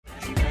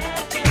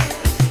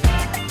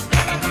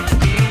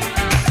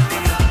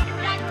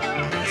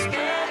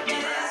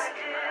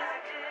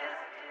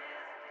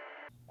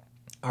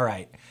All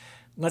right,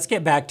 let's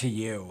get back to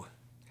you.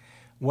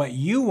 What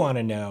you want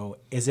to know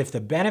is if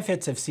the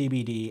benefits of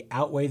CBD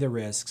outweigh the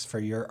risks for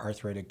your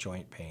arthritic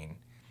joint pain.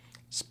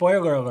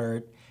 Spoiler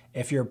alert,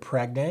 if you're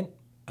pregnant,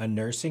 a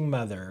nursing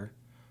mother,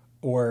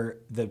 or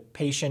the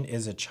patient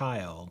is a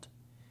child,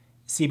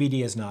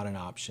 CBD is not an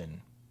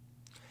option.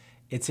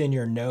 It's in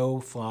your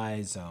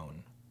no-fly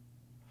zone.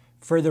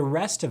 For the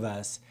rest of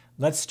us,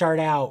 let's start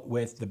out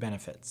with the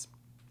benefits.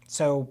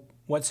 So,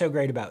 what's so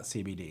great about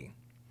CBD?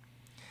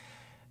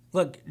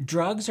 Look,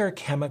 drugs are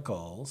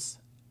chemicals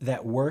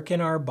that work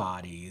in our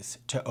bodies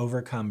to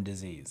overcome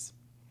disease.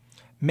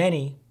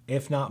 Many,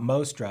 if not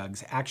most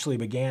drugs, actually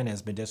began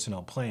as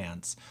medicinal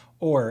plants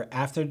or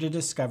after the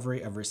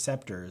discovery of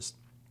receptors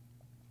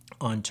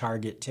on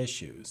target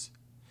tissues.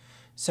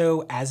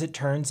 So as it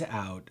turns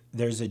out,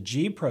 there's a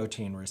G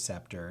protein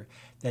receptor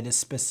that is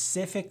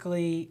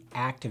specifically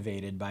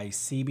activated by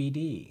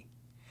CBD.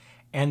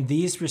 And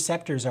these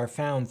receptors are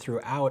found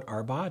throughout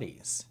our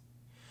bodies.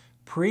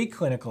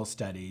 Preclinical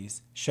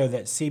studies show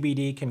that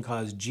CBD can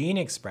cause gene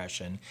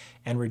expression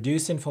and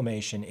reduce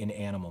inflammation in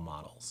animal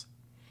models.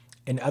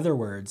 In other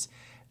words,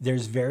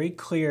 there's very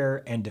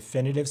clear and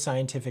definitive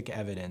scientific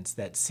evidence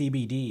that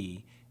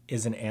CBD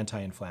is an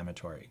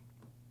anti-inflammatory.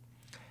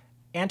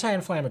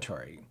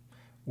 Anti-inflammatory.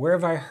 Where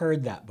have I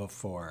heard that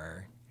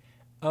before?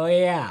 Oh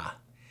yeah,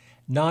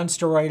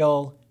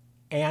 non-steroidal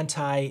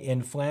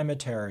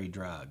anti-inflammatory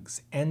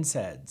drugs,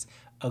 NSAIDs,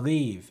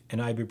 Aleve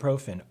and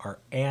Ibuprofen are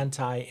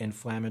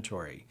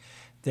anti-inflammatory.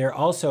 They're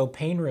also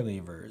pain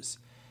relievers.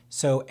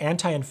 So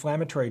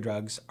anti-inflammatory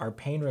drugs are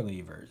pain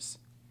relievers.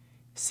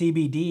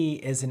 CBD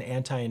is an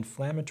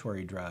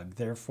anti-inflammatory drug,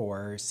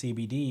 therefore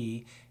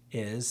CBD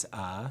is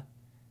a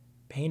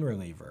pain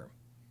reliever.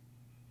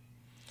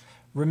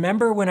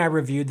 Remember when I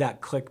reviewed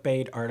that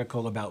clickbait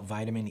article about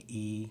vitamin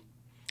E?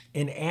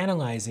 In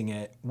analyzing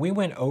it, we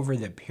went over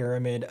the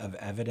pyramid of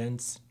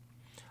evidence.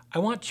 I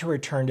want to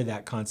return to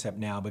that concept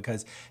now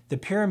because the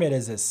pyramid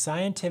is a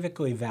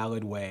scientifically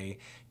valid way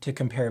to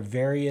compare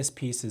various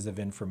pieces of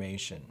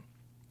information.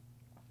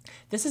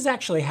 This is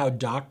actually how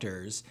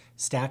doctors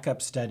stack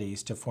up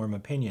studies to form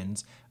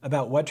opinions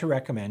about what to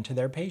recommend to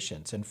their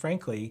patients. And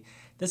frankly,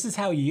 this is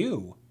how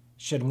you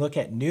should look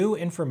at new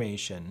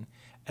information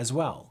as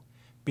well,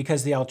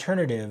 because the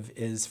alternative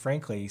is,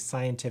 frankly,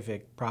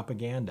 scientific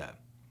propaganda.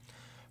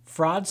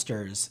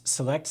 Fraudsters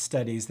select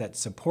studies that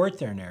support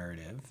their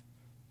narrative,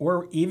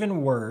 or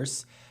even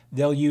worse,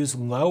 they'll use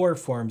lower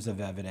forms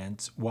of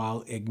evidence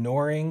while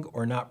ignoring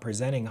or not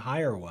presenting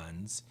higher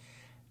ones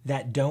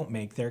that don't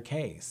make their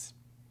case.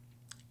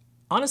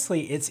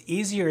 Honestly, it's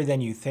easier than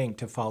you think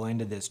to fall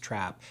into this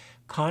trap.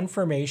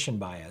 Confirmation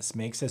bias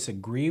makes us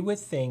agree with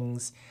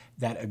things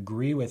that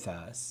agree with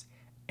us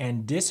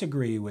and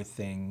disagree with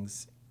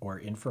things or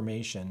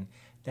information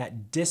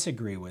that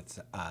disagree with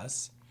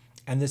us,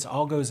 and this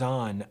all goes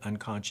on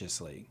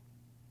unconsciously.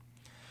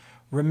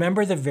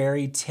 Remember the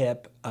very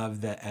tip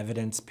of the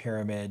evidence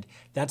pyramid?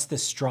 That's the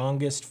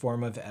strongest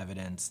form of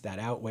evidence that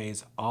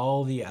outweighs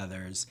all the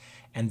others,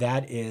 and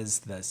that is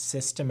the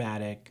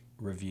systematic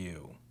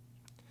review.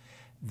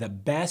 The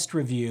best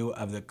review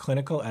of the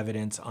clinical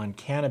evidence on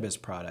cannabis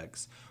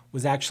products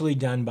was actually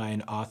done by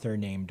an author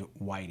named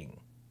Whiting.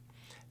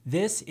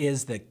 This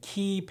is the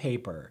key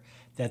paper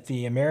that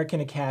the American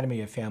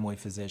Academy of Family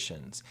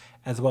Physicians,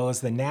 as well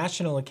as the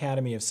National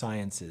Academy of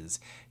Sciences,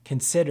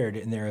 considered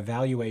in their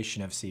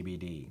evaluation of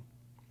CBD.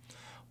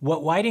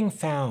 What Whiting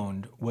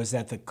found was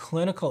that the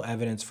clinical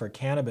evidence for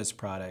cannabis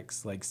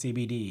products like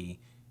CBD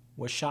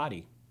was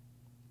shoddy.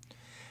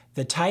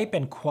 The type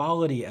and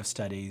quality of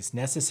studies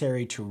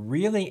necessary to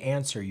really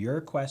answer your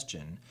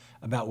question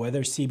about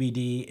whether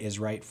CBD is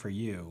right for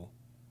you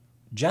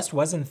just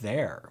wasn't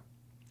there.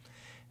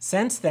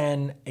 Since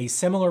then, a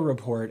similar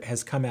report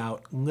has come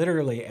out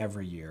literally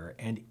every year,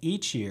 and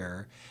each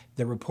year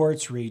the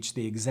reports reach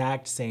the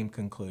exact same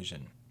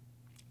conclusion.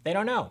 They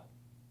don't know.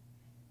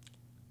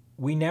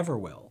 We never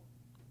will,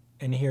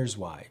 and here's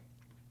why.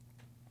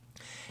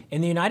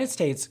 In the United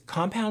States,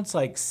 compounds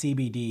like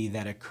CBD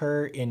that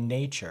occur in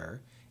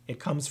nature, it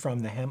comes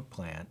from the hemp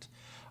plant,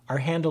 are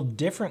handled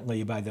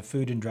differently by the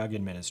Food and Drug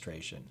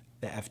Administration,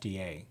 the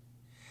FDA.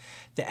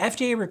 The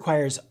FDA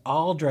requires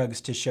all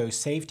drugs to show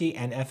safety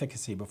and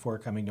efficacy before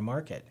coming to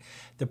market.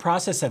 The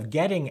process of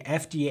getting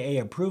FDA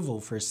approval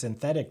for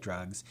synthetic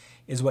drugs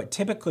is what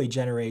typically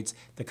generates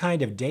the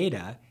kind of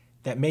data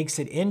that makes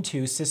it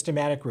into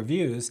systematic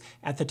reviews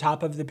at the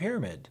top of the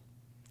pyramid.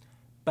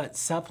 But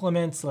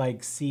supplements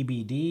like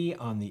CBD,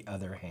 on the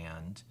other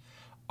hand,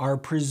 are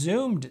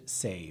presumed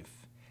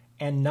safe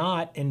and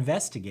not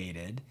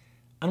investigated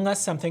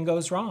unless something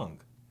goes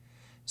wrong.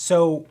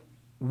 So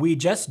we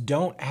just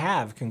don't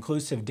have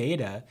conclusive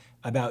data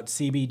about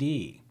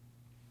CBD,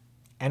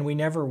 and we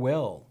never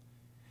will.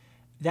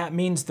 That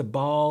means the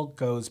ball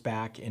goes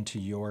back into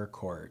your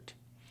court.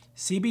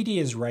 CBD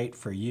is right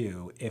for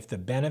you if the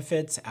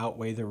benefits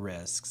outweigh the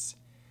risks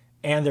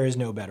and there is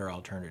no better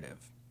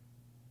alternative.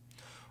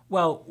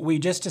 Well, we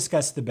just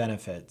discussed the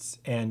benefits,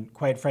 and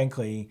quite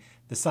frankly,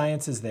 the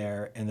science is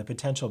there and the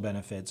potential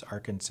benefits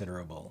are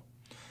considerable.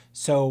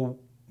 So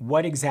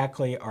what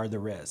exactly are the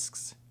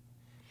risks?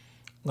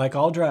 Like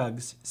all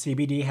drugs,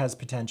 CBD has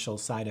potential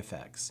side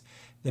effects.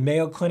 The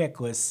Mayo Clinic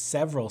lists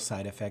several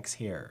side effects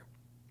here.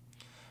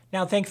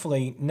 Now,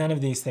 thankfully, none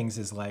of these things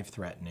is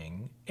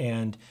life-threatening,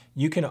 and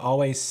you can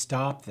always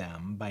stop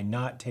them by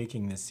not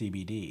taking the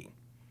CBD.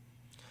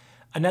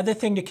 Another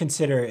thing to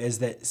consider is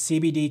that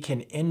CBD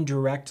can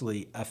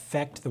indirectly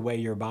affect the way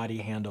your body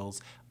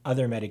handles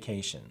other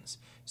medications.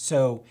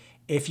 So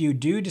if you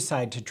do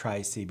decide to try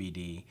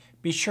CBD,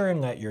 be sure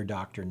and let your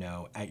doctor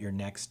know at your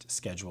next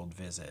scheduled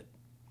visit.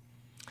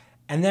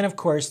 And then, of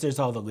course, there's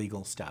all the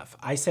legal stuff.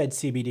 I said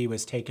CBD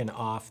was taken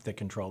off the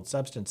controlled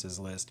substances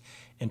list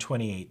in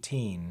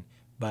 2018,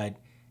 but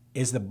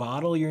is the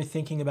bottle you're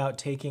thinking about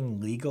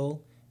taking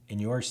legal in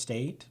your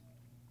state?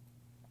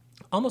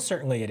 Almost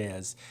certainly it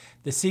is.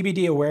 The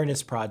CBD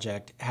Awareness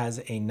Project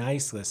has a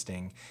nice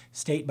listing,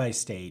 state by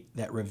state,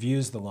 that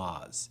reviews the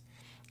laws.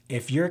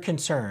 If you're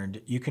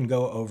concerned, you can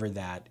go over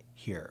that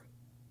here.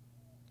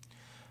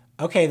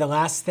 Okay, the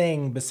last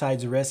thing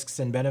besides risks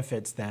and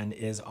benefits then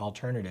is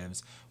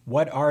alternatives.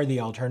 What are the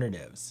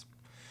alternatives?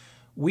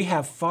 We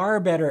have far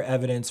better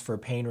evidence for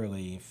pain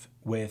relief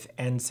with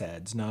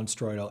NSAIDs,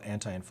 non-steroidal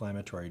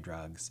anti-inflammatory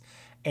drugs,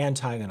 and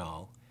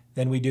Tylenol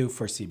than we do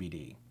for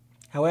CBD.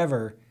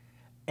 However,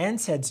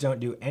 NSAIDs don't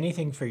do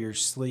anything for your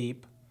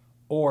sleep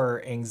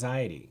or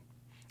anxiety.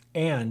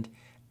 And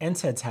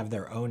NSAIDs have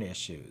their own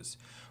issues.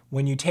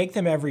 When you take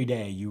them every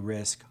day, you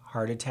risk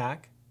heart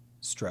attack,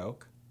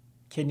 stroke,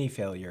 kidney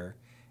failure,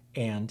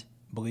 and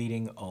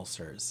bleeding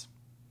ulcers.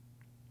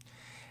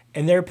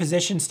 In their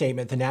position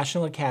statement, the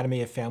National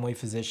Academy of Family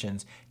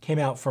Physicians came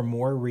out for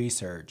more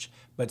research,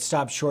 but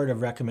stopped short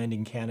of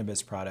recommending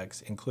cannabis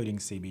products, including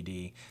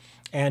CBD.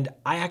 And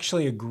I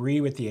actually agree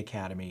with the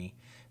Academy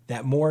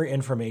that more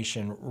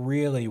information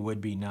really would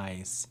be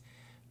nice,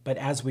 but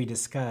as we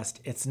discussed,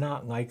 it's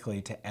not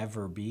likely to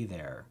ever be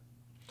there.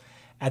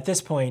 At this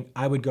point,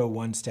 I would go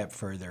one step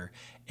further.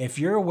 If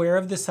you're aware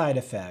of the side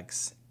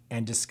effects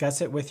and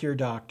discuss it with your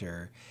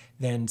doctor,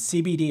 then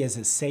CBD is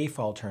a safe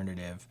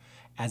alternative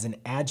as an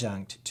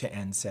adjunct to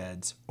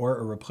NSAIDs or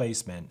a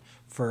replacement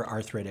for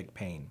arthritic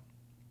pain.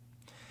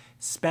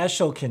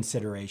 Special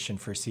consideration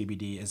for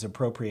CBD is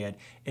appropriate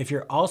if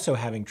you're also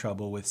having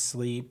trouble with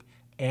sleep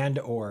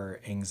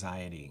and/or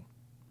anxiety.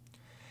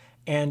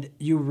 And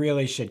you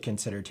really should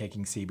consider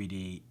taking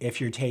CBD if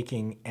you're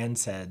taking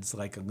NSAIDs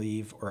like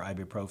Aleve or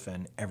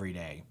Ibuprofen every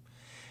day.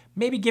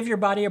 Maybe give your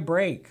body a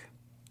break.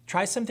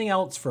 Try something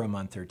else for a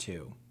month or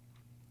two.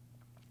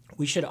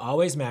 We should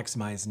always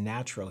maximize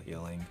natural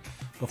healing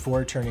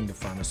before turning to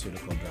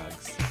pharmaceutical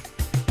drugs.